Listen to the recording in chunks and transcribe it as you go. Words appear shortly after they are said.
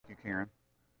Karen.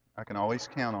 I can always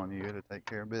count on you to take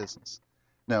care of business.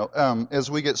 Now,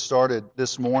 as we get started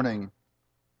this morning,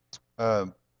 uh,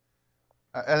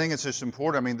 I think it's just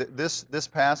important. I mean, this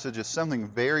passage is something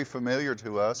very familiar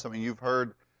to us. I mean, you've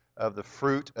heard of the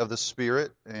fruit of the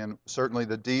Spirit and certainly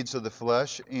the deeds of the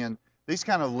flesh. And these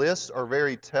kind of lists are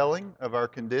very telling of our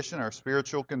condition, our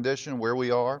spiritual condition, where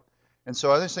we are. And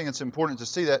so I just think it's important to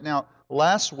see that. Now,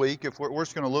 last week, if we're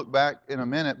just going to look back in a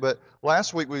minute, but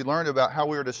last week we learned about how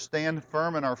we are to stand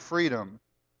firm in our freedom.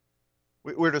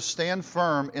 We're to stand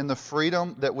firm in the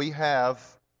freedom that we have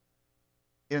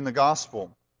in the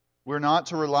gospel. We're not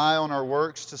to rely on our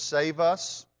works to save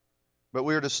us, but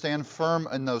we are to stand firm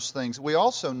in those things. We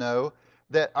also know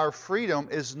that our freedom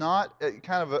is not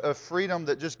kind of a freedom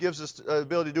that just gives us the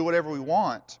ability to do whatever we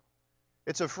want.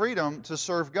 It's a freedom to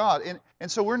serve God.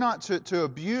 And so we're not to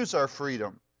abuse our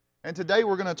freedom. And today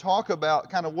we're going to talk about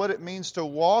kind of what it means to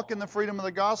walk in the freedom of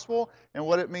the gospel and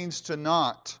what it means to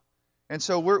not. And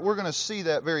so we're going to see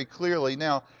that very clearly.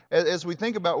 Now, as we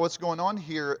think about what's going on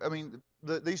here, I mean,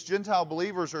 these Gentile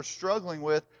believers are struggling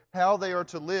with how they are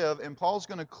to live, and Paul's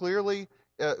going to clearly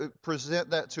present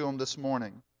that to them this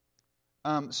morning.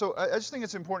 So I just think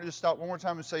it's important to stop one more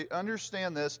time and say,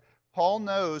 understand this. Paul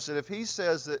knows that if he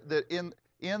says that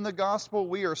in the gospel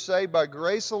we are saved by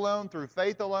grace alone, through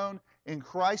faith alone, in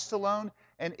Christ alone,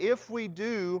 and if we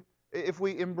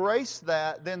embrace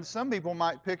that, then some people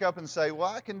might pick up and say, well,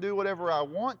 I can do whatever I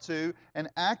want to and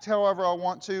act however I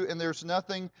want to, and there's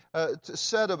nothing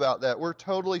said about that. We're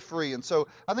totally free. And so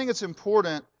I think it's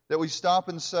important that we stop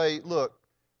and say, look,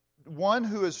 one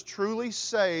who is truly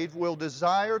saved will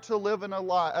desire to live in a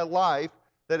life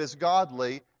that is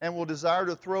godly and will desire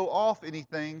to throw off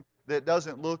anything that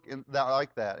doesn't look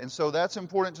like that. And so that's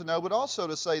important to know, but also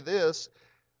to say this,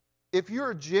 if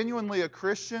you're genuinely a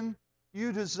Christian,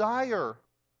 you desire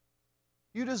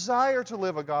to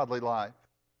live a godly life.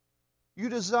 You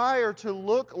desire to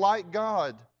look like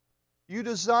God. You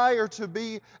desire to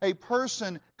be a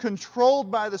person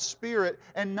controlled by the Spirit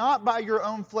and not by your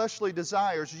own fleshly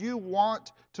desires. You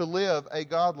want to live a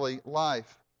godly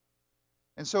life.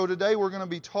 And so today we're going to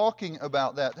be talking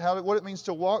about that, what it means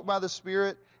to walk by the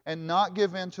Spirit and not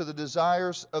give in to the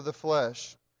desires of the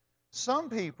flesh. Some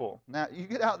people, now you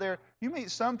get out there, you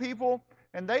meet some people,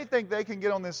 and they think they can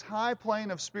get on this high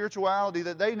plane of spirituality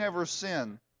that they never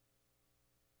sin.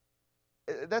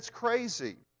 That's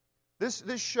crazy.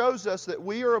 This shows us that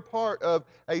we are a part of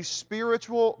a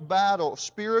spiritual battle,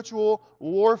 spiritual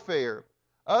warfare.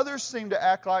 Others seem to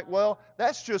act like, well,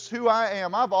 that's just who I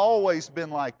am. I've always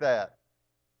been like that.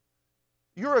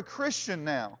 You're a Christian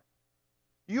now.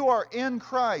 You are in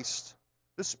Christ.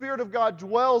 The Spirit of God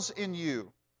dwells in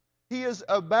you. He is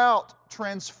about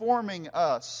transforming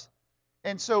us.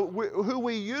 And so who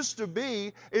we used to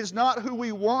be is not who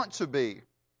we want to be.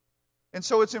 And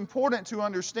so it's important to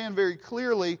understand very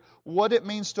clearly what it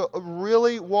means to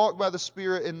really walk by the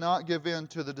Spirit and not give in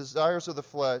to the desires of the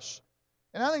flesh.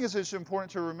 And I think it's just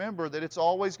important to remember that it's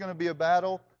always going to be a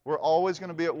battle. We're always going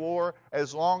to be at war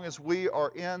as long as we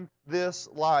are in this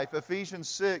life. Ephesians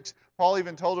 6, Paul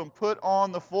even told them, put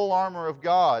on the full armor of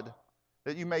God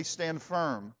that you may stand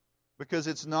firm, because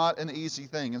it's not an easy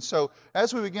thing. And so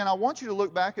as we begin, I want you to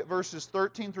look back at verses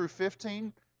 13 through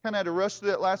 15. Kind of had to rush through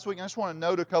that last week, and I just want to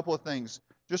note a couple of things.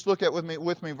 Just look at with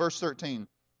me, verse 13.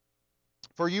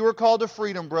 For you are called to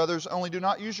freedom, brothers, only do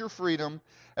not use your freedom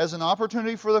as an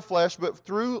opportunity for the flesh, but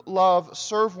through love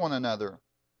serve one another.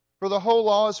 For the whole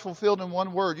law is fulfilled in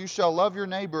one word, you shall love your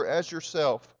neighbor as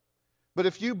yourself. But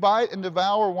if you bite and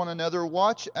devour one another,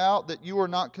 watch out that you are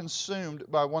not consumed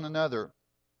by one another.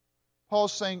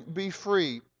 Paul's saying, be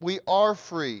free. We are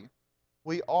free.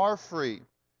 We are free.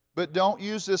 But don't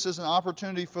use this as an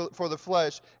opportunity for the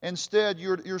flesh. Instead,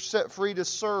 you're set free to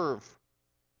serve.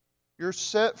 You're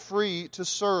set free to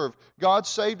serve. God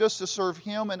saved us to serve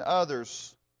Him and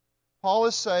others. Paul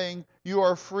is saying you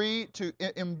are free to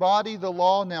embody the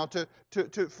law now,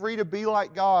 free to be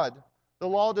like God. The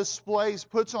law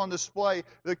puts on display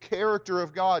the character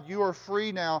of God. You are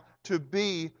free now to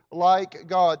be like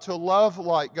God, to love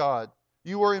like God.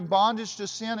 You were in bondage to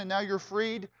sin, and now you're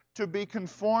freed to be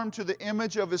conformed to the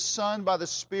image of His Son by the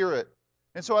Spirit.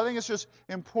 And so I think it's just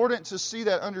important to see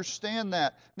that, understand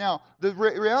that. Now, the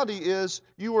reality is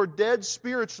you are dead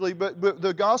spiritually, but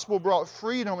the gospel brought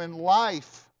freedom and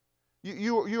life.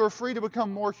 You are free to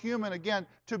become more human again.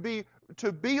 To be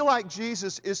like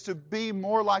Jesus is to be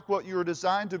more like what you were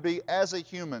designed to be as a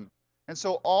human. And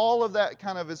so all of that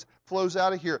kind of flows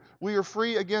out of here. We are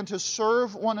free, again, to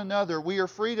serve one another. We are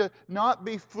free to not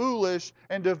be foolish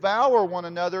and devour one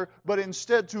another, but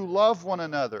instead to love one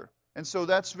another. And so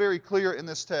that's very clear in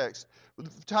this text.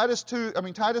 Titus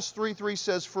 3:3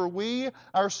 says, "For we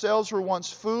ourselves were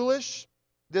once foolish,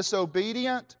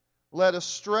 disobedient, led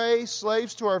astray,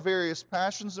 slaves to our various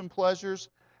passions and pleasures,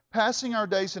 passing our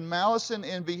days in malice and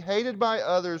envy, hated by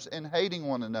others and hating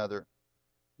one another,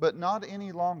 but not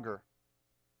any longer."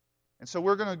 And so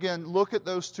we're going to again look at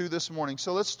those two this morning.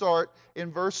 So let's start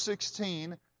in verse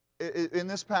 16. In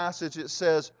this passage it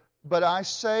says, "But I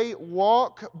say,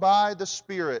 walk by the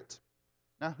Spirit."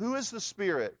 Now, who is the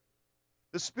Spirit?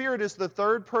 The Spirit is the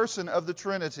third person of the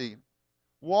Trinity.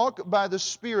 Walk by the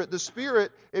Spirit. The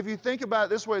Spirit, if you think about it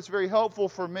this way, it's very helpful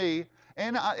for me.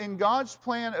 And in God's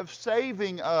plan of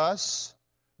saving us,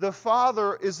 the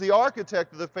Father is the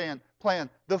architect of the plan.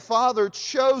 The Father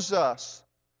chose us.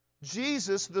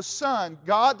 Jesus, the Son,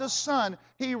 God the Son,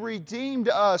 He redeemed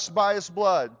us by His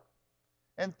blood.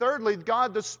 And thirdly,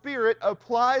 God the Spirit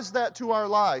applies that to our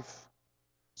life.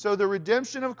 So the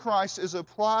redemption of Christ is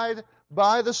applied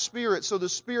by the Spirit. So the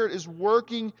Spirit is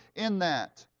working in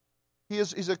that.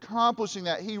 He's accomplishing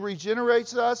that. He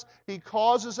regenerates us. He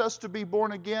causes us to be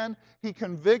born again. He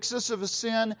convicts us of a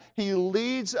sin. He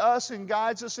leads us and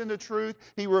guides us into truth.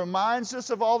 He reminds us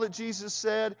of all that Jesus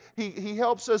said. He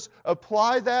helps us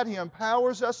apply that. He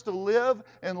empowers us to live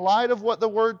in light of what the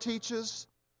Word teaches.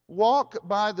 Walk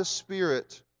by the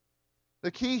Spirit.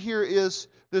 The key here is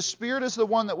the Spirit is the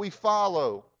one that we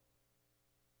follow.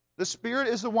 The Spirit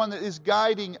is the one that is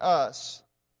guiding us.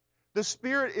 The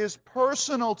Spirit is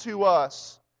personal to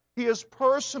us. He is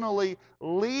personally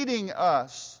leading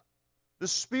us. The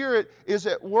Spirit is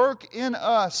at work in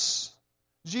us.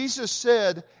 Jesus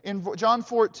said in John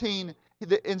 14,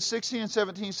 in 16 and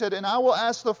 17, He said, "And I will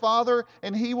ask the Father,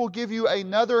 and He will give you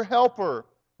another helper."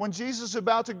 When Jesus is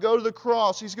about to go to the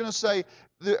cross, He's going to say,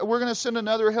 "We're going to send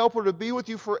another helper to be with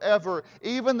you forever,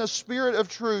 even the Spirit of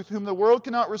truth, whom the world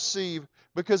cannot receive,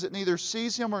 because it neither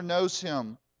sees Him or knows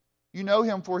Him. You know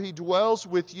Him, for He dwells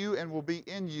with you and will be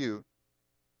in you."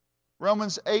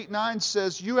 Romans 8:9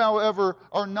 says, "You, however,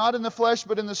 are not in the flesh,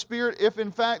 but in the Spirit, if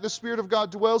in fact the Spirit of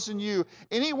God dwells in you.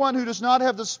 Anyone who does not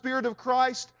have the Spirit of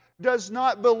Christ does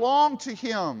not belong to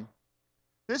Him."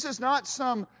 This is not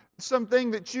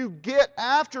something that you get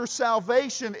after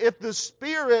salvation. If the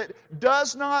Spirit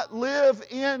does not live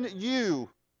in you,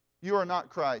 you are not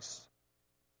Christ.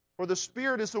 For the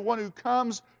Spirit is the one who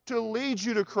comes to lead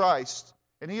you to Christ.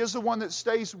 And He is the one that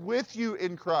stays with you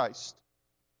in Christ.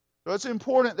 So it's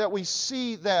important that we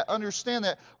see that, understand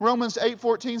that. Romans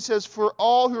 8:14 says, "For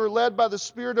all who are led by the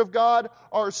Spirit of God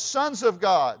are sons of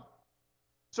God."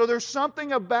 So there's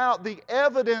something about the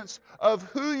evidence of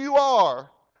who you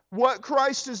are, what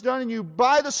Christ has done in you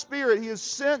by the Spirit. He has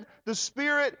sent the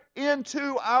Spirit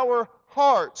into our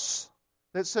hearts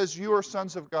that says you are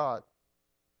sons of God.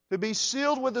 To be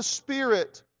sealed with the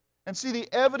Spirit and see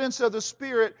the evidence of the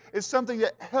Spirit is something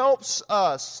that helps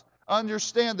us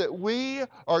understand that we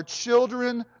are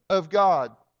children of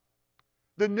God.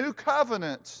 The New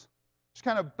Covenant, just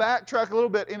kind of backtrack a little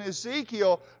bit, in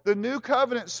Ezekiel, the New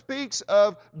Covenant speaks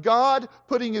of God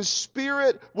putting His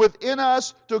Spirit within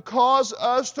us to cause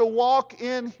us to walk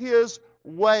in His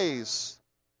ways.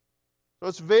 So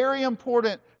it's very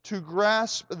important to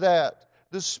grasp that.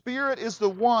 The Spirit is the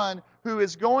one who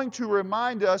is going to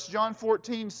remind us. John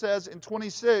 14 says in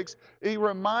 26, He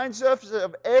reminds us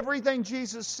of everything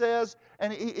Jesus says,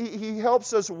 and He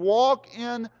helps us walk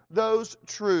in those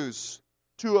truths,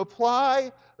 to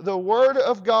apply the Word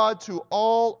of God to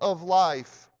all of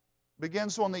life. It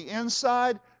begins on the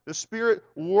inside, the Spirit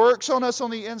works on us on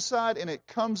the inside, and it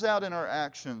comes out in our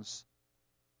actions.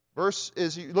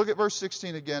 As you look at verse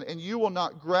 16 again, "And you will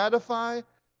not gratify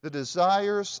the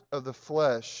desires of the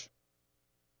flesh."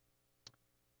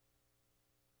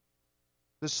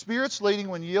 The Spirit's leading,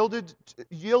 when yielded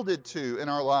to in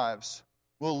our lives,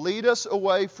 will lead us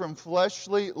away from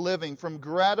fleshly living, from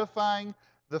gratifying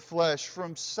the flesh,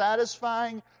 from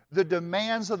satisfying the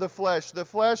demands of the flesh. The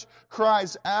flesh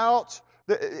cries out,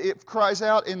 it cries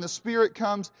out, and the Spirit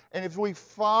comes, and if we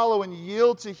follow and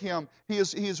yield to Him, He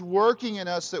is working in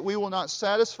us that we will not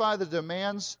satisfy the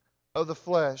demands of the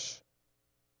flesh.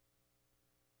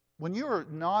 When you are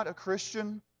not a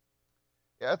Christian,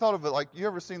 I thought of it like, you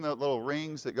ever seen the little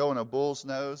rings that go in a bull's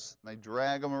nose? And they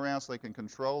drag them around so they can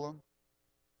control them?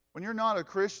 When you're not a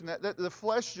Christian, the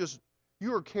flesh just,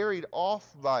 you are carried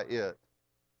off by it.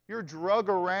 You're drug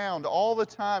around all the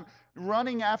time,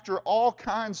 running after all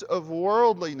kinds of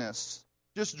worldliness.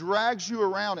 Just drags you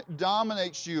around. It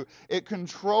dominates you. It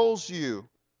controls you.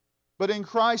 But in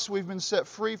Christ, we've been set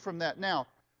free from that. Now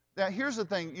here's the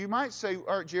thing. You might say,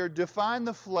 all right, Jared, define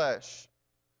the flesh.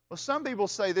 Well, some people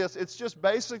say this, it's just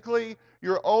basically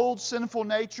your old sinful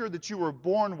nature that you were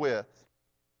born with.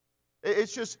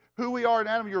 It's just who we are in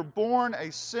Adam. You're born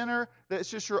a sinner. That's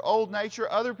just your old nature.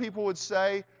 Other people would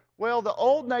say, well, the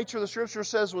old nature, the Scripture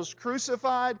says, was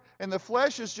crucified, and the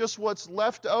flesh is just what's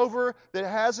left over that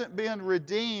hasn't been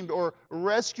redeemed or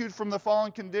rescued from the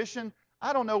fallen condition.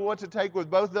 I don't know what to take with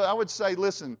both. I would say,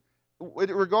 listen,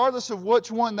 regardless of which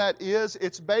one that is,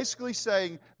 it's basically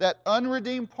saying that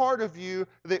unredeemed part of you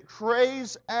that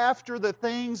craves after the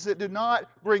things that do not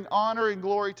bring honor and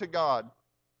glory to God.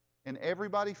 And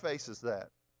everybody faces that.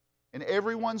 And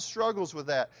everyone struggles with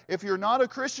that. If you're not a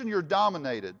Christian, you're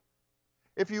dominated.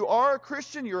 If you are a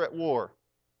Christian, you're at war.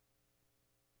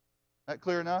 That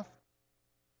clear enough?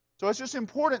 So it's just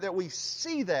important that we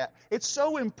see that. It's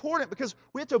so important because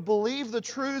we have to believe the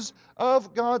truths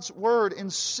of God's Word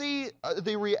and see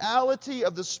the reality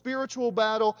of the spiritual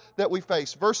battle that we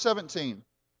face. Verse 17.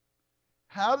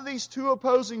 How do these two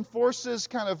opposing forces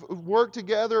kind of work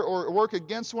together or work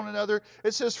against one another?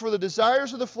 It says, for the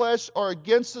desires of the flesh are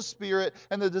against the Spirit,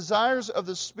 and the desires of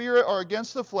the Spirit are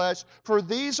against the flesh, for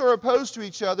these are opposed to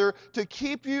each other to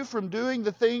keep you from doing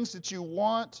the things that you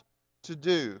want to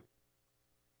do.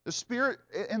 The Spirit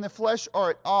and the flesh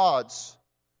are at odds.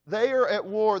 They are at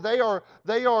war. They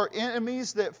are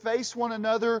enemies that face one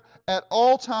another at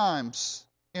all times,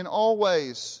 in all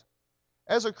ways.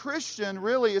 As a Christian,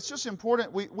 really, it's just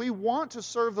important. We want to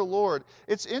serve the Lord.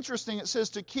 It's interesting. It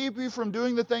says to keep you from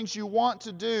doing the things you want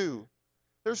to do.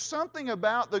 There's something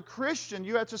about the Christian,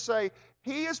 you have to say,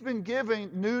 he has been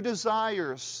given new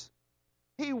desires.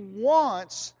 He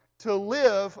wants to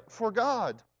live for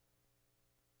God.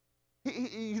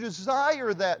 You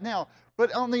desire that now.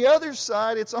 But on the other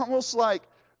side, it's almost like,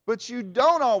 but you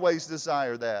don't always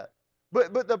desire that.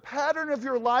 But the pattern of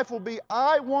your life will be,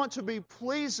 I want to be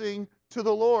pleasing to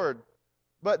the Lord.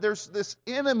 But there's this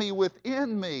enemy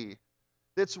within me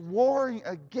that's warring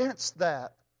against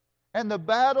that. And the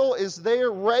battle is there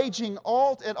raging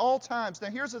at all times. Now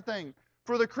here's the thing.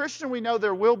 For the Christian, we know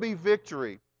there will be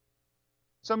victory.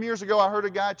 Some years ago, I heard a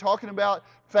guy talking about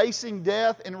facing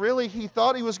death, and really he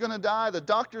thought he was going to die. The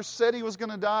doctor said he was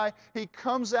going to die. He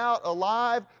comes out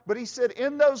alive, but he said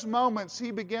in those moments,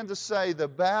 he began to say, the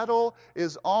battle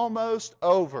is almost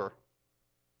over.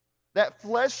 That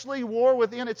fleshly war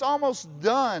within, it's almost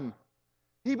done.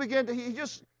 He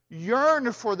just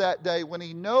yearned for that day when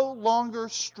he no longer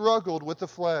struggled with the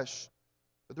flesh.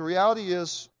 But the reality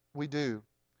is, we do.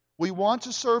 We want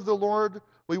to serve the Lord.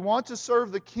 We want to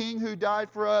serve the King who died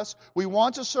for us. We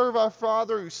want to serve our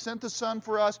Father who sent the Son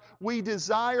for us. We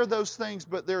desire those things,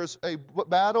 but there is a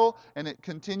battle, and it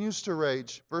continues to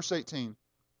rage. Verse 18.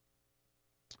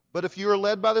 But if you are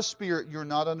led by the Spirit, you're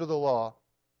not under the law.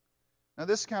 Now,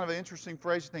 this is kind of an interesting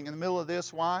phrase thing in the middle of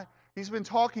this. Why? He's been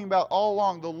talking about all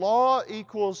along. The law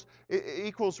equals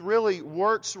really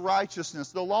works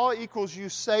righteousness. The law equals you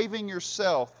saving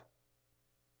yourself.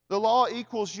 The law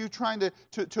equals you trying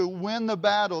to win the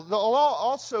battle. The law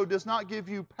also does not give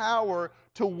you power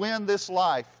to win this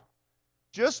life.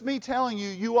 Just me telling you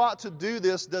you ought to do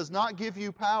this does not give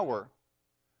you power.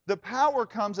 The power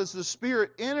comes as the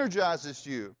Spirit energizes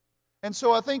you. And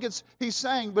so I think he's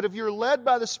saying, but if you're led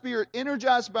by the Spirit,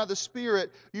 energized by the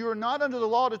Spirit, you are not under the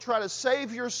law to try to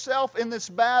save yourself in this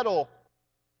battle.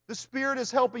 The Spirit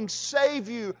is helping save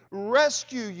you,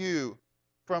 rescue you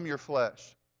from your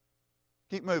flesh.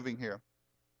 Keep moving here.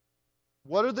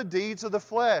 What are the deeds of the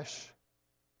flesh?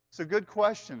 It's a good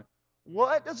question.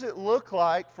 What does it look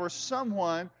like for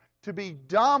someone to be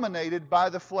dominated by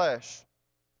the flesh?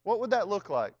 What would that look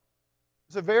like?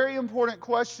 It's a very important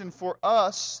question for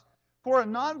us, for a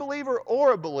non-believer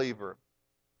or a believer.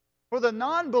 For the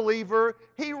non-believer,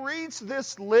 he reads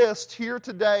this list here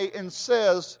today and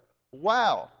says,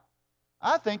 wow,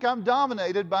 I think I'm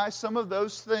dominated by some of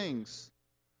those things.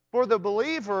 For the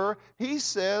believer, he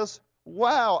says,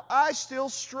 wow, I still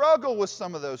struggle with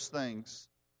some of those things.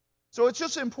 So it's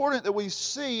just important that we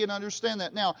see and understand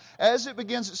that. Now, as it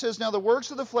begins, it says, now the works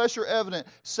of the flesh are evident.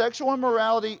 Sexual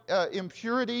immorality,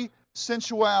 impurity,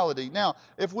 sensuality. Now,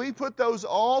 if we put those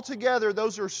all together,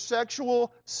 those are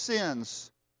sexual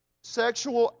sins,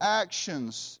 sexual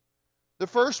actions. The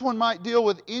first one might deal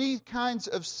with any kinds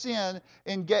of sin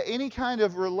and get any kind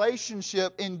of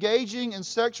relationship engaging in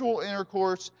sexual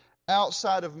intercourse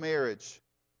outside of marriage.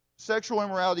 Sexual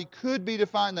immorality could be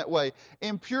defined that way.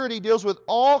 Impurity deals with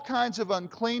all kinds of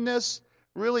uncleanness,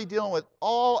 really dealing with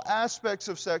all aspects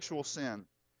of sexual sin.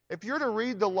 If you're to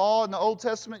read the law in the Old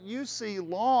Testament, you see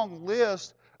long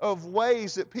lists of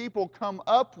ways that people come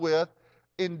up with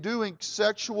in doing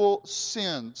sexual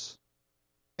sins.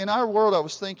 In our world, I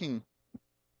was thinking,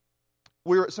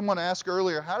 Someone asked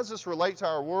earlier, how does this relate to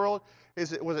our world?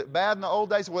 Was it bad in the old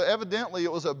days? Well, evidently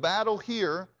it was a battle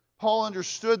here. Paul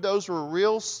understood those were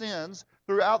real sins.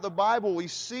 Throughout the Bible, we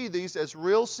see these as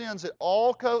real sins that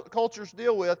all cultures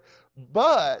deal with.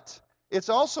 But it's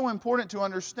also important to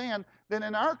understand that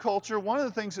in our culture, one of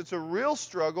the things that's a real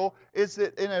struggle is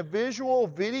that in a visual,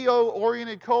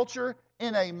 video-oriented culture,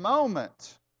 in a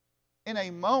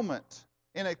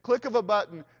click of a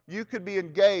button, you could be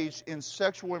engaged in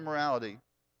sexual immorality,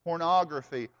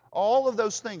 pornography, all of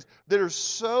those things that are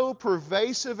so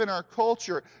pervasive in our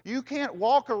culture. You can't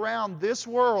walk around this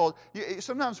world.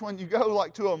 Sometimes when you go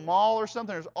like to a mall or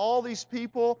something, there's all these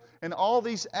people and all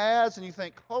these ads, and you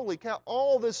think, holy cow,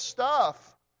 all this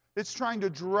stuff that's trying to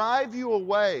drive you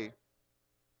away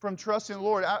from trusting the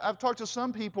Lord. I've talked to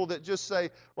some people that just say,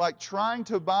 like, trying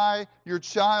to buy your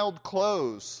child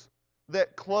clothes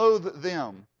that clothe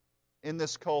them in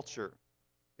this culture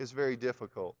is very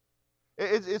difficult.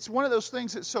 It's one of those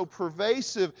things that's so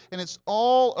pervasive, and it's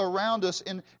all around us.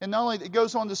 And not only, it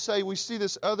goes on to say, we see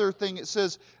this other thing, it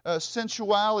says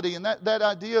sensuality, and that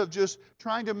idea of just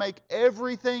trying to make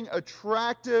everything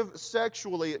attractive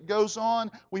sexually. It goes on,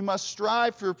 we must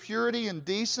strive for purity and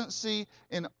decency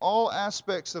in all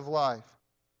aspects of life.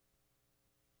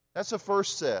 That's the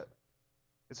first set.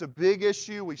 It's a big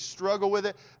issue. We struggle with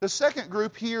it. The second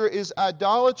group here is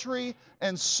idolatry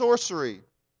and sorcery.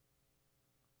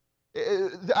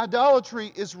 The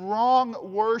idolatry is wrong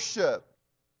worship.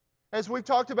 As we've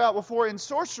talked about before, in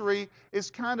sorcery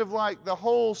is kind of like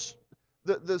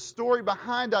the story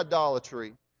behind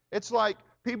idolatry. It's like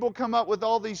people come up with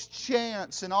all these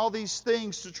chants and all these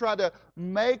things to try to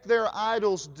make their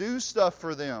idols do stuff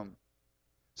for them.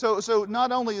 So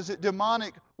not only is it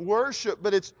demonic worship,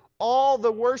 but it's all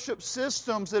the worship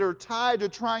systems that are tied to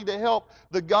trying to help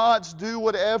the gods do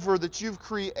whatever that you've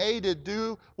created,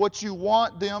 do what you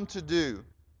want them to do.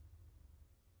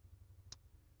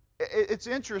 It's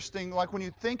interesting, like when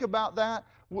you think about that,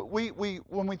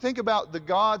 when we think about the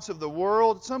gods of the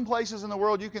world, some places in the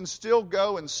world you can still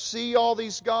go and see all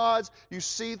these gods. You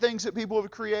see things that people have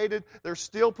created. They're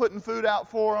still putting food out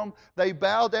for them. They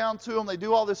bow down to them. They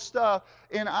do all this stuff.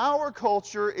 In our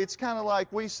culture, it's kind of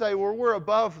like we say, well, we're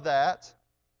above that.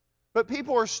 But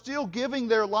people are still giving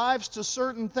their lives to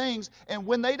certain things, and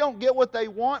when they don't get what they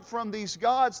want from these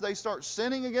gods, they start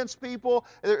sinning against people.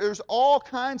 There's all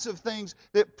kinds of things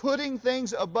that putting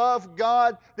things above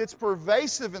God that's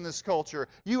pervasive in this culture.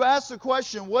 You ask the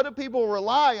question, what do people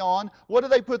rely on? What do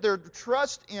they put their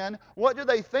trust in? What do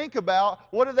they think about?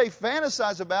 What do they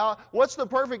fantasize about? What's the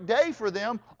perfect day for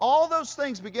them? All those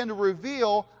things begin to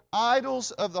reveal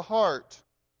idols of the heart.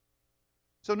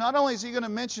 So not only is he going to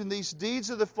mention these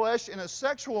deeds of the flesh in a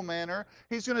sexual manner,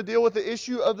 he's going to deal with the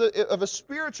issue of a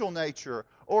spiritual nature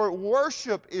or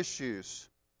worship issues.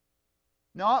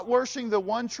 Not worshiping the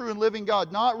one true and living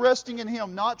God, not resting in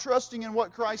Him, not trusting in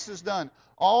what Christ has done.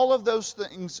 All of those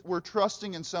things we're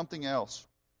trusting in something else.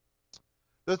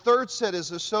 The third set is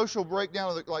the social breakdown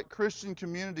of the Christian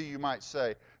community, you might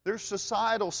say. There's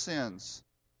societal sins.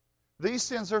 These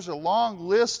sins, there's a long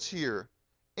list here.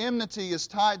 Enmity is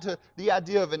tied to the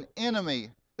idea of an enemy.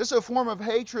 This is a form of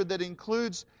hatred that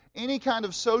includes any kind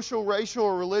of social, racial,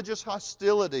 or religious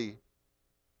hostility.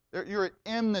 You're at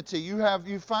enmity.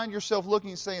 You find yourself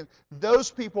looking and saying,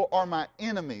 those people are my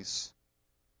enemies.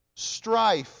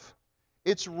 Strife.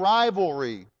 It's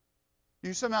rivalry.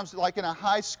 You sometimes, like in a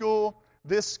high school,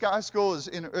 this high school is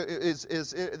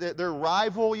their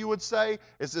rival, you would say,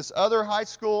 is this other high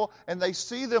school, and they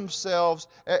see themselves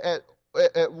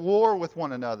at war with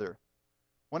one another.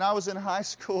 When I was in high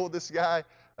school, this guy,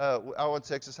 I went to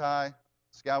Texas High.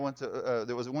 This guy went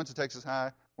to Texas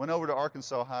High, went over to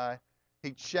Arkansas High.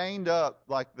 He chained up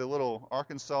like the little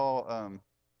Arkansas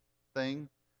thing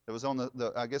that was on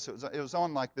the I guess it was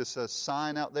on like this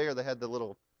sign out there. They had the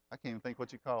little, I can't even think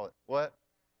what you call it. What?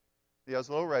 Yeah, it was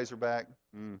a little Razorback.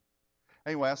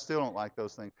 Anyway, I still don't like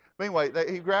those things. But anyway,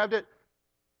 he grabbed it,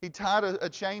 he tied a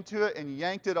chain to it and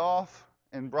yanked it off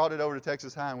and brought it over to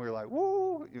Texas High, and we were like,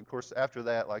 woo! Of course, after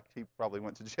that, like, he probably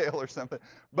went to jail or something.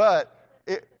 But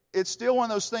it's still one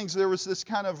of those things. There was this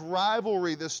kind of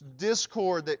rivalry, this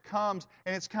discord that comes,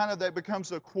 and it's kind of, that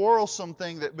becomes a quarrelsome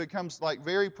thing that becomes, like,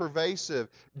 very pervasive.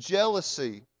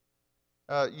 Jealousy.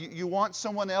 You want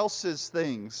someone else's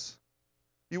things.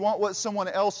 You want what someone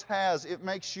else has. It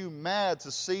makes you mad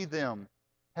to see them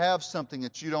have something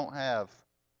that you don't have.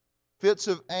 Fits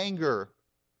of anger.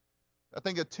 I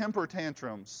think of temper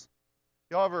tantrums.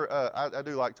 Y'all ever, I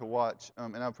do like to watch,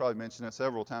 and I've probably mentioned it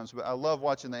several times, but I love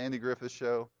watching the Andy Griffith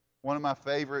Show. One of my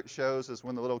favorite shows is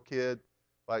when the little kid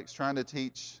is trying to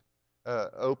teach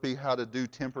Opie how to do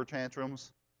temper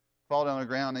tantrums. fall down on the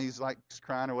ground, and he's like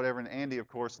crying or whatever. And Andy, of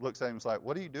course, looks at him and is like,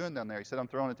 "What are you doing down there?" He said, "I'm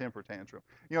throwing a temper tantrum."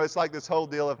 You know, it's like this whole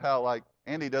deal of how like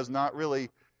Andy is not really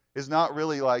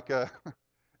like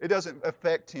it doesn't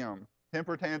affect him.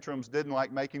 Temper tantrums didn't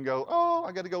like make him go, "Oh,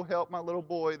 I got to go help my little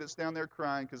boy that's down there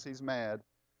crying because he's mad."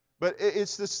 But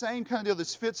it's the same kind of deal.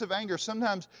 This fits of anger.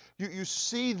 Sometimes you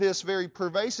see this very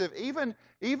pervasive, even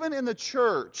in the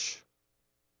church.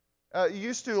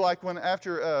 Used to, like when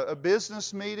after a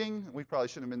business meeting, we probably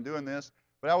shouldn't have been doing this,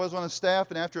 but I was on the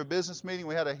staff, and after a business meeting,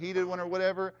 we had a heated one or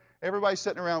whatever, everybody's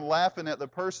sitting around laughing at the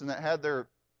person that had their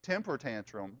temper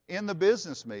tantrum in the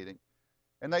business meeting.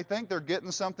 And they think they're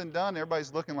getting something done.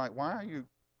 Everybody's looking like, why are you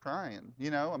crying?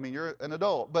 You know, I mean, you're an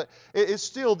adult. But it's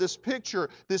still this picture,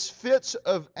 this fits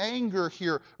of anger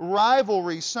here,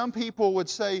 rivalry. Some people would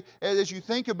say, as you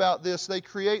think about this, they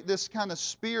create this kind of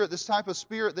spirit, this type of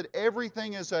spirit that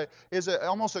everything is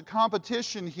almost a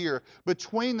competition here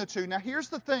between the two. Now, here's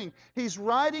the thing. He's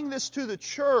writing this to the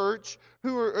church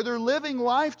they're living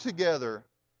life together.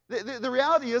 The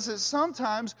reality is that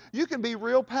sometimes you can be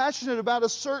real passionate about a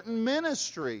certain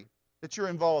ministry that you're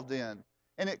involved in.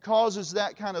 And it causes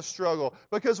that kind of struggle.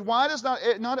 Because why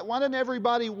doesn't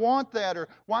everybody want that? Or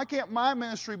why can't my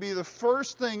ministry be the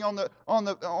first thing on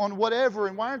whatever?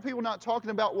 And why aren't people not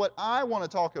talking about what I want to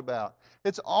talk about?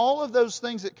 It's all of those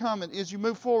things that come, and as you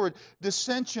move forward,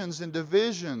 dissensions and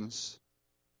divisions.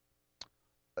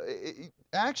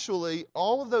 Actually,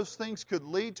 all of those things could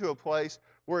lead to a place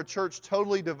where a church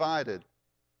totally divided.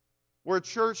 Where a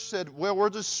church said, well,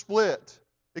 we're just split.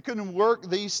 It couldn't work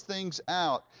these things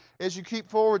out. As you keep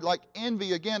forward, like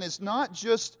envy, again, it's not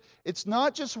just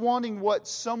wanting what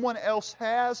someone else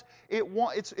has.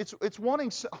 It's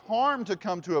wanting harm to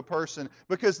come to a person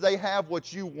because they have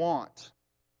what you want.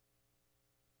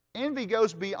 Envy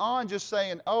goes beyond just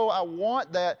saying, oh, I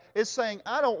want that. It's saying,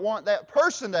 I don't want that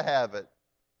person to have it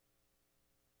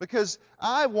because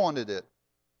I wanted it.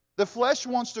 The flesh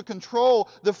wants to control.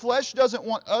 The flesh doesn't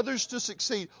want others to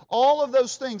succeed. All of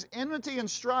those things, enmity and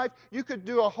strife, you could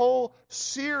do a whole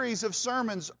series of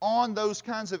sermons on those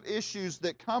kinds of issues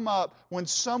that come up when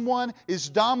someone is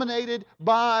dominated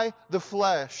by the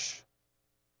flesh.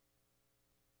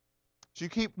 So you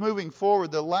keep moving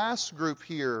forward. The last group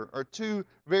here are two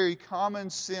very common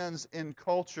sins in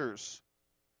cultures: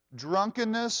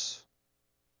 drunkenness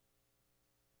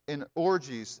and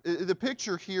orgies. The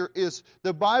picture here is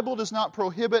the Bible does not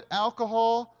prohibit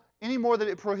alcohol any more than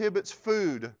it prohibits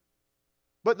food.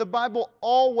 But the Bible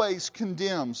always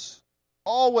condemns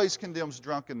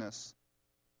drunkenness.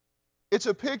 It's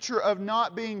a picture of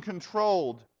not being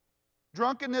controlled.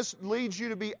 Drunkenness leads you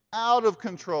to be out of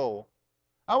control.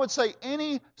 I would say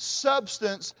any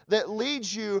substance that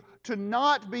leads you to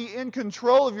not be in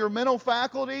control of your mental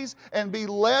faculties and be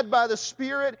led by the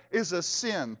Spirit is a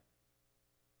sin.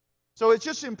 So it's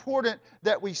just important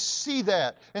that we see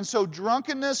that. And so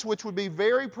drunkenness, which would be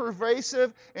very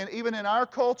pervasive, and even in our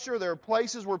culture, there are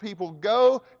places where people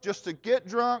go just to get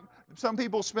drunk. Some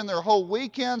people spend their whole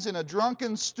weekends in a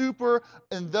drunken stupor,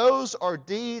 and those are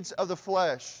deeds of the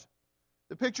flesh.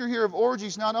 The picture here of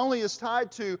orgies not only is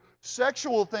tied to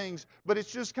sexual things, but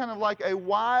it's just kind of like a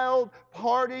wild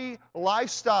party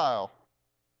lifestyle.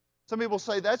 Some people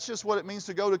say that's just what it means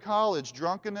to go to college,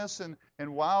 drunkenness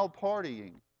and wild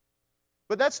partying.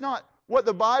 But that's not what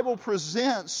the Bible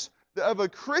presents of a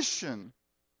Christian.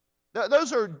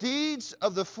 Those are deeds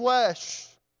of the flesh.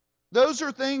 Those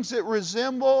are things that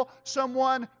resemble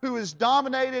someone who is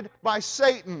dominated by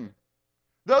Satan.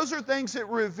 Those are things that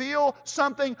reveal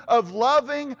something of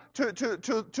loving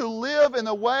to live in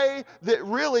a way that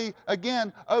really,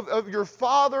 again, of your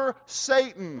father,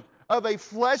 Satan, of a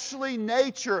fleshly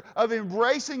nature, of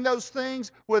embracing those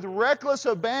things with reckless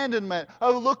abandonment,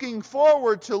 of looking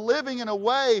forward to living in a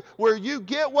way where you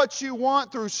get what you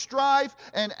want through strife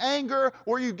and anger,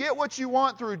 where you get what you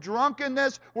want through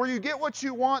drunkenness, where you get what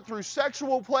you want through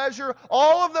sexual pleasure.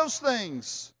 All of those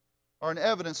things are an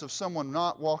evidence of someone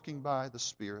not walking by the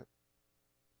Spirit.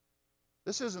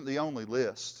 This isn't the only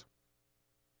list.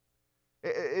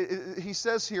 He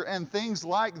says here, and things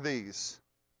like these.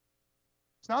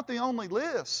 It's not the only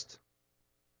list.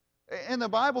 In the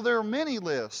Bible, there are many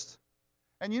lists.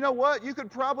 And you know what? You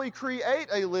could probably create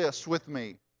a list with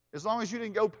me, as long as you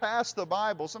didn't go past the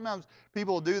Bible. Sometimes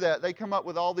people do that. They come up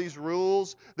with all these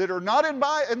rules that are not in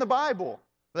the Bible.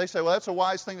 They say, well, that's a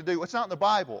wise thing to do. It's not in the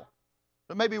Bible.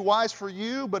 It may be wise for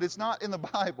you, but it's not in the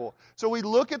Bible. So we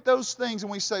look at those things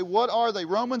and we say, what are they?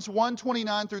 Romans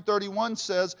 1:29 through 31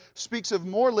 speaks of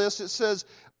more lists. It says,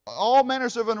 all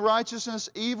manners of unrighteousness,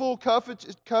 evil,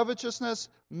 covetousness,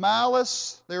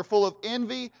 malice. They are full of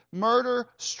envy, murder,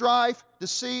 strife,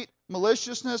 deceit,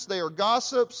 maliciousness. They are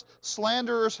gossips,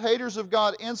 slanderers, haters of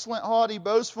God, insolent, haughty,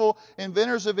 boastful,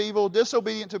 inventors of evil,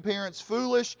 disobedient to parents,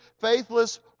 foolish,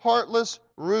 faithless, heartless,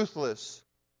 ruthless.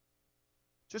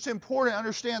 It's just important to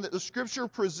understand that the Scripture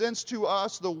presents to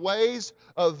us the ways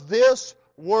of this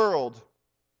world,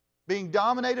 being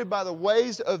dominated by the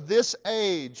ways of this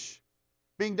age,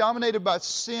 being dominated by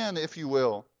sin, if you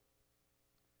will.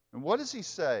 And what does he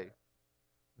say?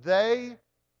 They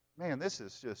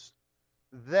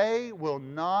will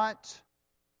not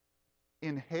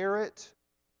inherit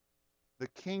the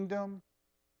kingdom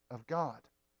of God.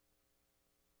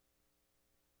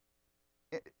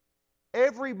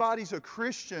 Everybody's a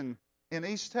Christian in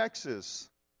East Texas.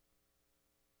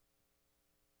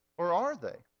 Or are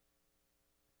they?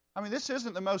 I mean, this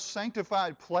isn't the most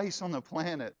sanctified place on the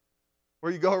planet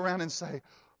where you go around and say,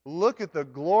 look at the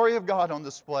glory of God on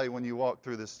display when you walk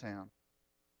through this town.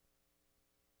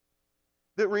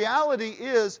 The reality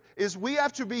is we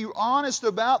have to be honest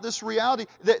about this reality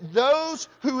that those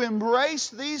who embrace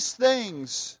these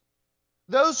things,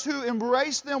 those who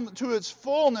embrace them to its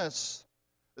fullness,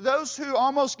 those who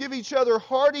almost give each other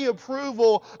hearty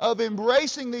approval of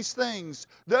embracing these things,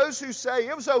 those who say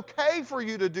it was okay for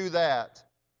you to do that,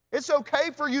 it's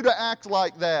okay for you to act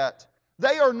like that,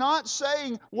 they are not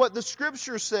saying what the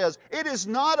Scripture says. It is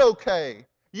not okay.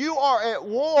 You are at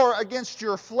war against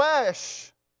your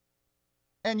flesh,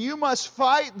 and you must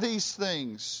fight these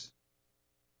things.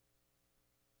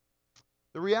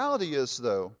 The reality is,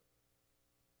 though,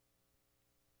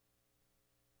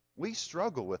 we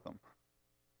struggle with them.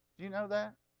 Do you know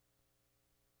that?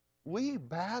 We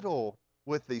battle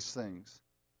with these things.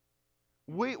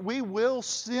 We will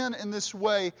sin in this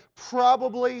way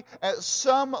probably at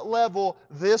some level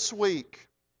this week.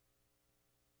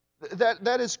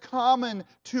 That is common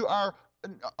to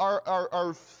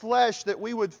our flesh, that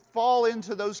we would fall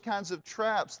into those kinds of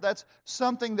traps. That's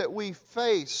something that we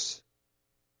face.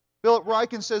 Philip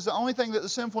Ryken says the only thing that the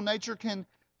sinful nature can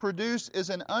produce is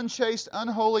an unchaste,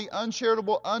 unholy,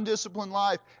 uncharitable, undisciplined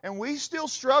life. And we still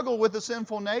struggle with the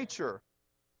sinful nature.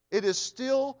 It is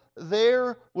still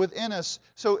there within us.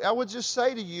 So I would just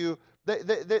say to you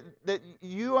that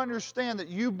you understand that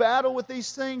you battle with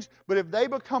these things, but if they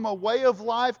become a way of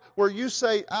life where you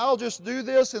say, I'll just do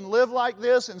this and live like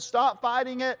this and stop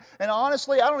fighting it, and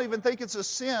honestly, I don't even think it's a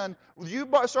sin. You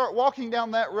start walking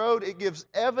down that road, it gives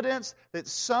evidence that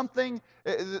something,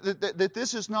 that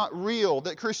this is not real,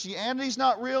 that Christianity is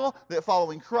not real, that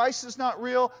following Christ is not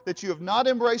real, that you have not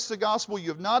embraced the gospel, you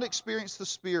have not experienced the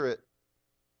Spirit.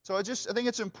 So I think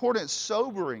it's important, it's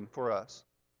sobering for us.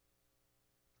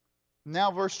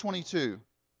 Now verse 22.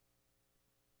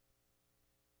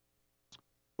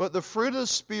 But the fruit of the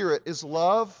Spirit is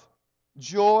love,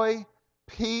 joy,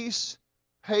 peace,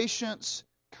 patience,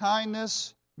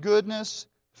 kindness, goodness,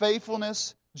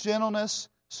 faithfulness, gentleness,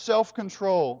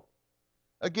 self-control.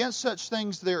 Against such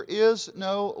things there is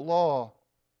no law.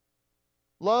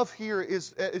 Love here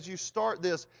is, as you start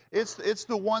this, it's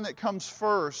the one that comes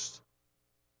first.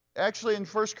 Actually, in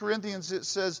 1 Corinthians it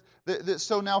says that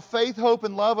so now faith, hope,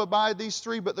 and love abide, these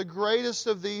three, but the greatest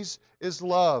of these is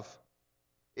love.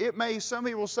 It may, some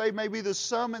people say, may be the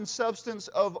sum and substance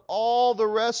of all the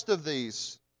rest of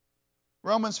these.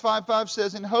 Romans 5:5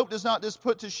 says, and hope does not just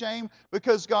put to shame,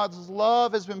 because God's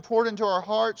love has been poured into our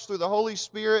hearts through the Holy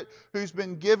Spirit who's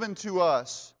been given to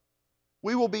us.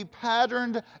 We will be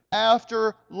patterned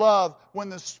after love. When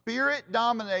the Spirit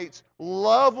dominates,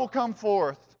 love will come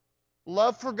forth.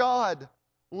 Love for God,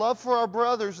 love for our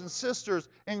brothers and sisters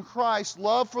in Christ,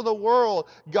 love for the world.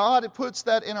 God puts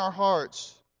that in our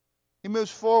hearts. He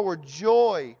moves forward.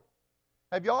 Joy.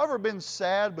 Have y'all ever been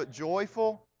sad but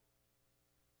joyful?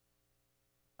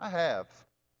 I have.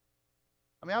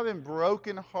 I mean, I've been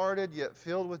brokenhearted yet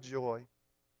filled with joy.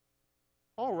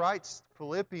 Paul writes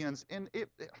Philippians, and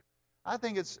I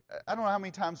think I don't know how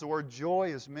many times the word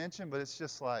joy is mentioned, but it's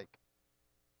just like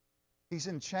he's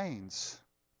in chains.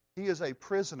 He is a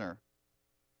prisoner.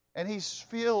 And he's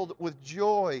filled with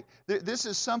joy. This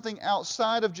is something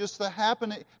outside of just the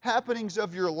happenings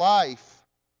of your life.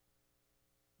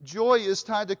 Joy is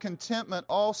tied to contentment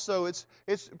also. It's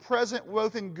present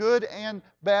both in good and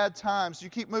bad times. You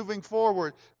keep moving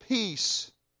forward.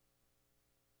 Peace.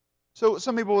 So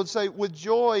some people would say with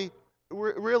joy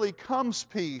really comes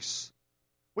peace.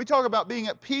 We talk about being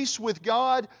at peace with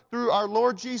God through our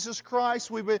Lord Jesus Christ.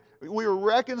 We are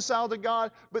reconciled to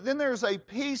God. But then there's a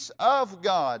peace of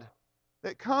God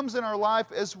that comes in our life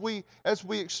as we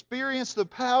experience the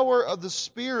power of the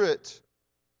Spirit.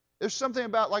 There's something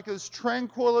about like this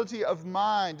tranquility of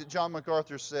mind that John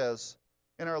MacArthur says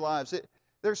in our lives.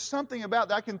 There's something about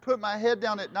that. I can put my head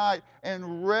down at night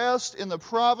and rest in the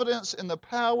providence and the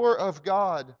power of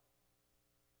God.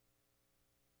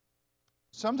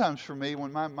 Sometimes for me,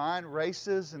 when my mind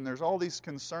races and there's all these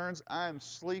concerns, I am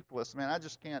sleepless. Man, I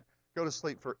just can't go to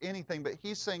sleep for anything. But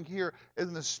he's saying here,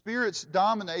 as the Spirit's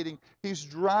dominating, he's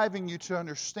driving you to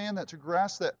understand that, to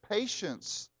grasp that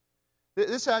patience.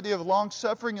 This idea of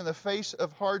long-suffering in the face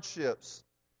of hardships.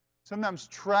 Sometimes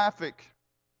traffic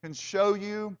can show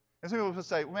you, and some people will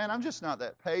say, man, I'm just not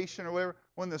that patient or whatever.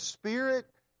 When the Spirit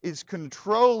is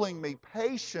controlling me,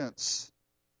 patience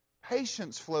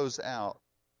flows out.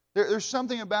 There's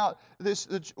something about this,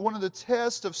 one of the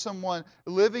tests of someone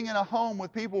living in a home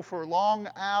with people for long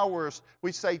hours,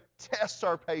 we say, test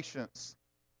our patience.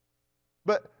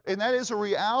 And that is a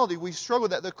reality. We struggle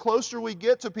with that. The closer we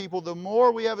get to people, the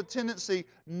more we have a tendency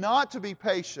not to be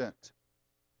patient.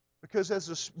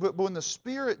 Because when the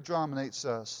Spirit dominates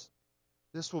us,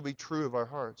 this will be true of our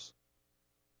hearts.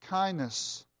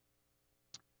 Kindness.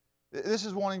 This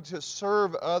is wanting to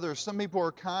serve others. Some people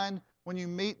are kind when you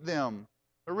meet them.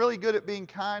 They're really good at being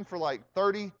kind for like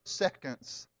 30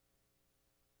 seconds.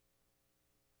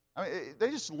 I mean,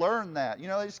 they just learn that.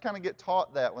 They just kind of get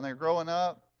taught that when they're growing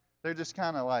up. They're just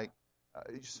kind of like,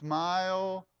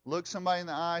 smile, look somebody in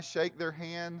the eye, shake their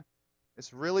hand.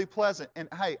 It's really pleasant. And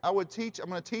hey, I'm going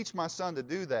to teach my son to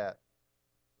do that.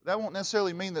 That won't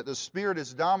necessarily mean that the Spirit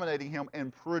is dominating him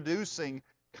and producing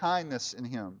kindness in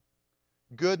him.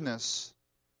 Goodness.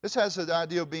 This has the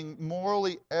idea of being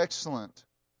morally excellent.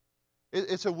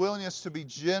 It's a willingness to be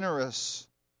generous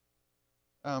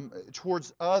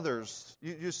towards others.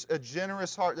 A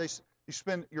generous heart. You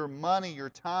spend your money, your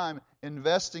time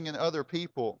investing in other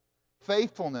people.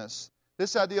 Faithfulness.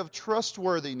 This idea of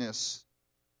trustworthiness.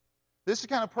 This is the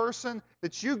kind of person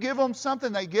that you give them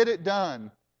something, they get it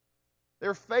done.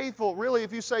 They're faithful. Really,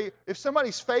 if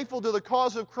somebody's faithful to the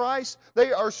cause of Christ,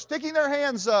 they are sticking their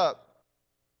hands up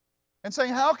and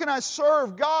saying, how can I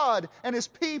serve God and His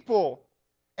people?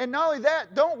 And not only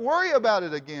that, don't worry about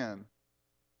it again.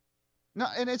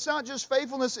 And it's not just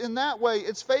faithfulness in that way,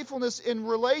 it's faithfulness in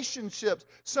relationships.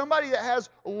 Somebody that has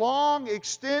long,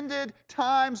 extended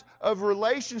times of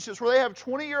relationships, where they have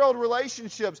 20-year-old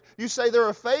relationships, you say they're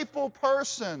a faithful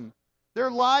person.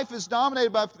 Their life is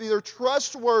dominated by they're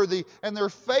trustworthy and they're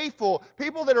faithful.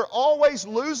 People that are always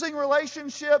losing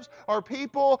relationships are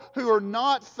people who are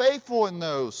not faithful in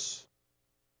those.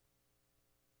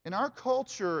 In our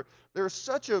culture, there's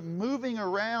such a moving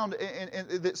around, and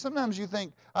that sometimes you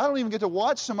think, I don't even get to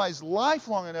watch somebody's life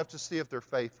long enough to see if they're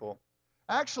faithful.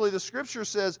 Actually, the Scripture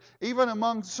says, even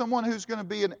among someone who's going to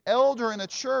be an elder in a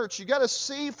church, you got to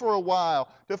see for a while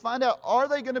to find out, are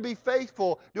they going to be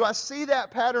faithful? Do I see that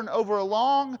pattern over a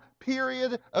long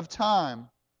period of time?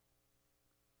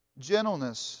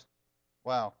 Gentleness.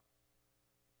 Wow.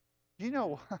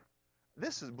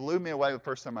 This blew me away the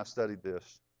first time I studied this.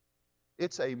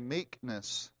 It's a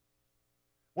meekness.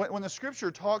 When the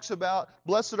Scripture talks about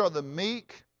blessed are the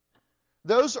meek,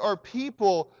 those are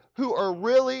people who are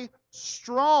really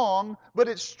strong, but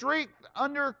it's strength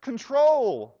under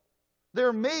control.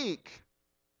 They're meek.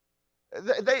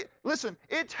 Listen,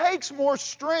 it takes more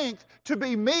strength to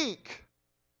be meek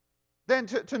than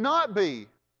to not be.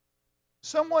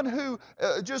 Someone who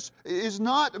just is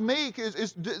not meek,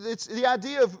 it's the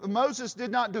idea of Moses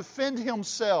did not defend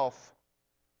himself.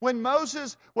 When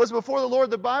Moses was before the Lord,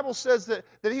 the Bible says that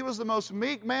he was the most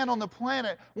meek man on the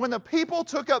planet. When the people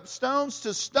took up stones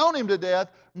to stone him to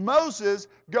death, Moses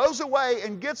goes away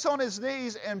and gets on his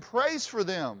knees and prays for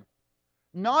them.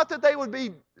 Not that they would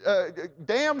be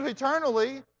damned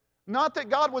eternally. Not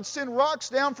that God would send rocks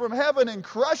down from heaven and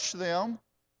crush them.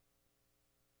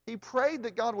 He prayed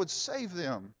that God would save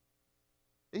them.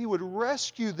 He would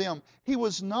rescue them. He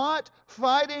was not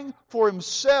fighting for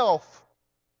himself.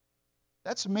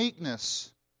 That's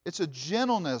meekness. It's a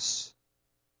gentleness.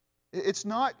 It's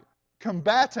not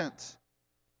combatant.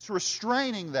 It's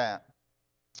restraining that.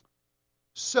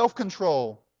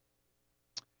 Self-control.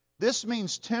 This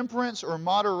means temperance or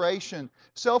moderation.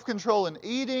 Self-control in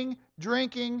eating,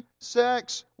 drinking,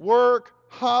 sex, work,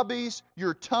 hobbies,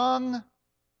 your tongue.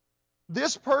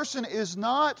 This person is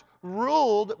not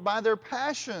ruled by their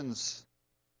passions.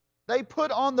 They put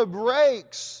on the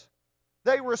brakes.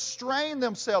 They restrain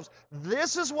themselves.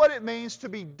 This is what it means to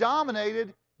be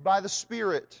dominated by the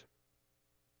Spirit.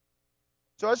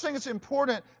 So I just think it's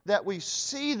important that we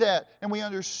see that and we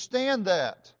understand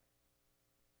that.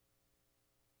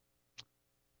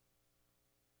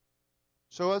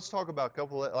 So let's talk about a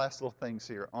couple of last little things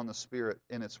here on the Spirit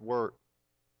and its work.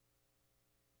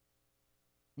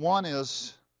 One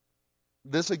is,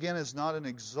 this again is not an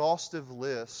exhaustive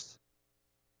list,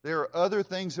 There are other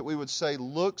things that we would say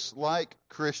looks like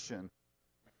Christian.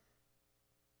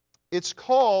 It's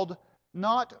called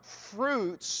not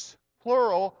fruits,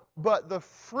 plural, but the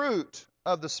fruit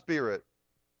of the Spirit.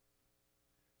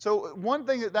 So one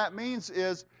thing that means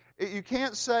is you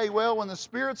can't say, well, when the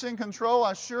Spirit's in control,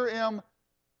 I sure am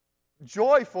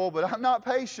joyful, but I'm not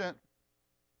patient.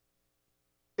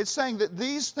 It's saying that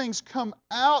these things come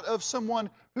out of someone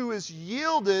who is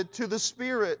yielded to the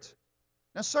Spirit.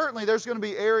 Now, certainly there's going to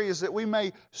be areas that we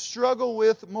may struggle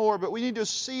with more, but we need to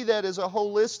see that as a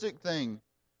holistic thing.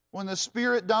 When the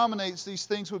Spirit dominates, these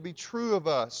things would be true of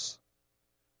us.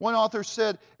 One author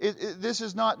said, this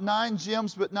is not 9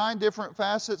 gems, but 9 different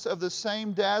facets of the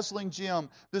same dazzling gem.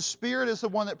 The Spirit is the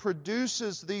one that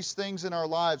produces these things in our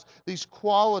lives, these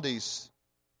qualities.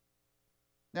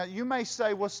 Now, you may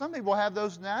say, well, some people have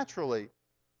those naturally.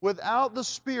 Without the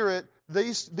Spirit,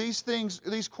 these things,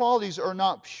 these qualities are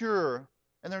not pure,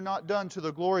 and they're not done to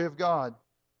the glory of God.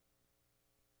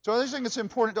 So I think it's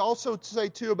important to also say,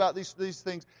 too, about these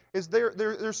things, is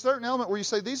there's a certain element where you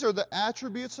say, these are the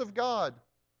attributes of God.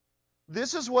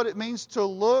 This is what it means to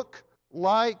look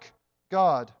like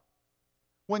God.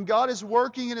 When God is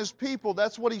working in His people,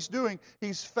 that's what He's doing.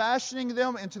 He's fashioning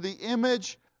them into the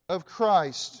image of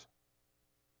Christ.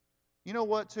 You know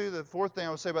what, too? The fourth thing I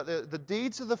would say about the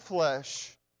deeds of the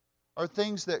flesh are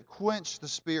things that quench the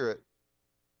Spirit.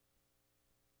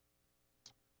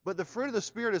 But the fruit of the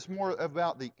Spirit is more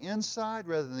about the inside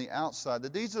rather than the outside. The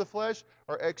deeds of the flesh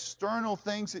are external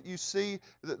things that you see.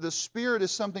 The Spirit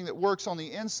is something that works on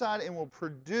the inside and will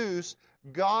produce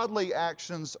godly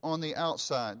actions on the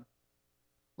outside.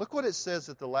 Look what it says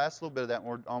at the last little bit of that, and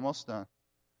we're almost done.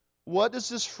 What does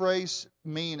this phrase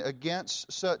mean?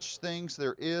 Against such things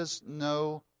there is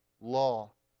no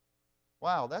law.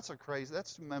 Wow, that's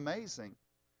amazing.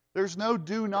 There's no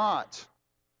do not.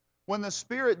 When the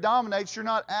Spirit dominates, you're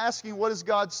not asking what does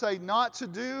God say not to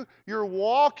do. You're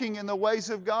walking in the ways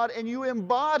of God, and you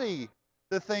embody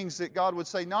the things that God would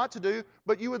say not to do,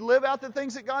 but you would live out the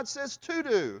things that God says to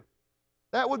do.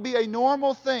 That would be a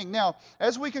normal thing. Now,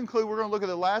 as we conclude, we're going to look at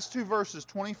the last 2 verses,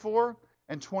 24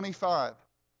 and 25.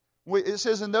 It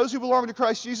says, and those who belong to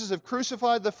Christ Jesus have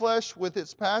crucified the flesh with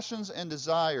its passions and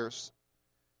desires.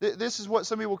 This is what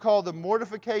some people call the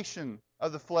mortification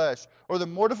of the flesh, or the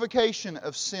mortification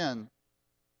of sin.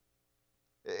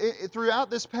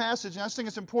 Throughout this passage, and I just think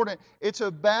it's important, it's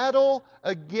a battle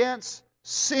against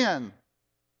sin.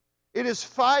 It is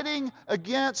fighting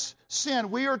against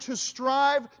sin. We are to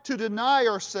strive to deny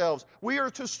ourselves. We are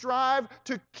to strive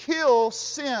to kill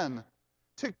sin,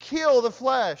 to kill the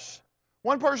flesh.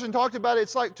 One person talked about it,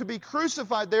 it's like to be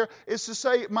crucified there is to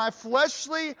say my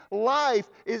fleshly life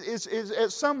is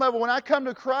at some level, when I come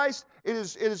to Christ, it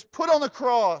is put on the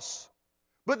cross.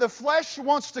 But the flesh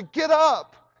wants to get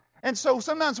up. And so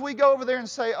sometimes we go over there and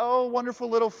say, oh, wonderful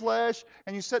little flesh.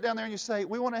 And you sit down there and you say,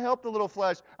 we want to help the little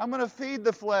flesh. I'm going to feed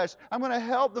the flesh. I'm going to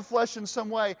help the flesh in some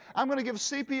way. I'm going to give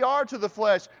CPR to the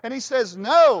flesh. And he says,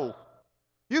 no,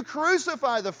 you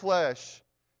crucify the flesh.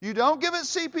 You don't give it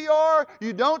CPR.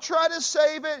 You don't try to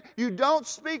save it. You don't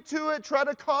speak to it, try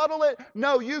to coddle it.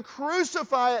 No, you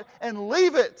crucify it and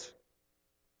leave it.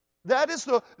 That's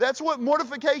what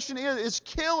mortification is. It's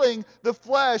killing the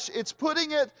flesh. It's putting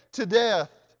it to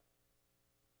death.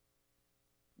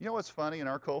 You know what's funny in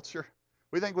our culture?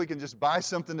 We think we can just buy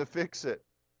something to fix it.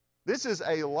 This is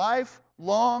a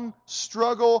lifelong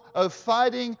struggle of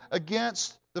fighting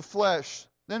against the flesh.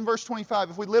 Then verse 25,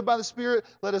 if we live by the Spirit,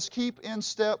 let us keep in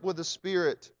step with the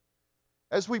Spirit.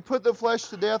 As we put the flesh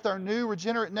to death, our new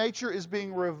regenerate nature is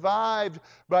being revived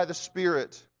by the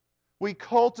Spirit. We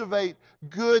cultivate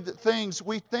good things.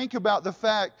 We think about the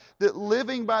fact that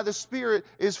living by the Spirit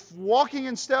is walking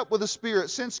in step with the Spirit.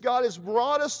 Since God has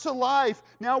brought us to life,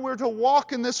 now we're to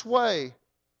walk in this way.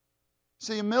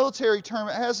 See, a military term,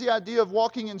 it has the idea of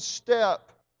walking in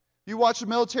step. You watch a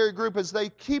military group as they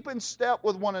keep in step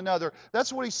with one another.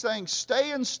 That's what he's saying.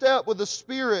 Stay in step with the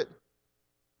Spirit.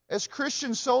 As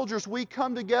Christian soldiers, we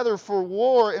come together for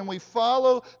war and we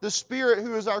follow the Spirit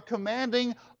who is our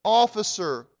commanding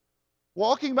officer.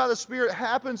 Walking by the Spirit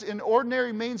happens in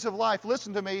ordinary means of life.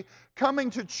 Listen to me. Coming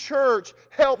to church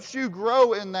helps you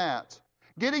grow in that.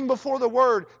 Getting before the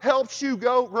Word helps you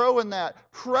grow in that.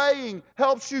 Praying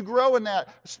helps you grow in that.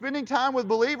 Spending time with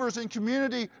believers in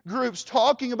community groups,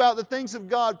 talking about the things of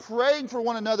God, praying for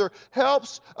one another,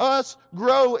 helps us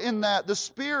grow in that. The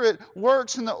Spirit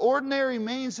works in the ordinary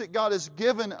means that God has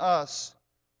given us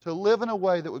to live in a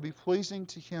way that would be pleasing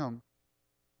to Him.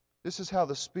 This is how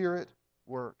the Spirit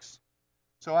works.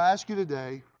 So I ask you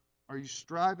today, are you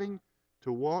striving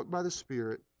to walk by the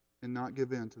Spirit and not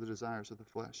give in to the desires of the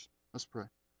flesh? Let's pray.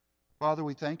 Father,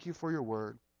 we thank you for your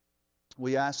word.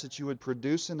 We ask that you would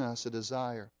produce in us a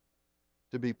desire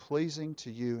to be pleasing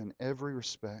to you in every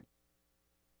respect.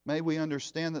 May we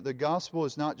understand that the gospel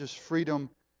is not just freedom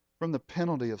from the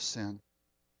penalty of sin,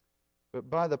 but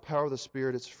by the power of the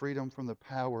Spirit, it's freedom from the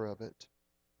power of it.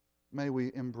 May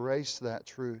we embrace that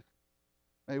truth.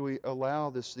 May we allow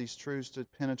these truths to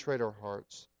penetrate our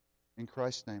hearts. In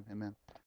Christ's name, amen.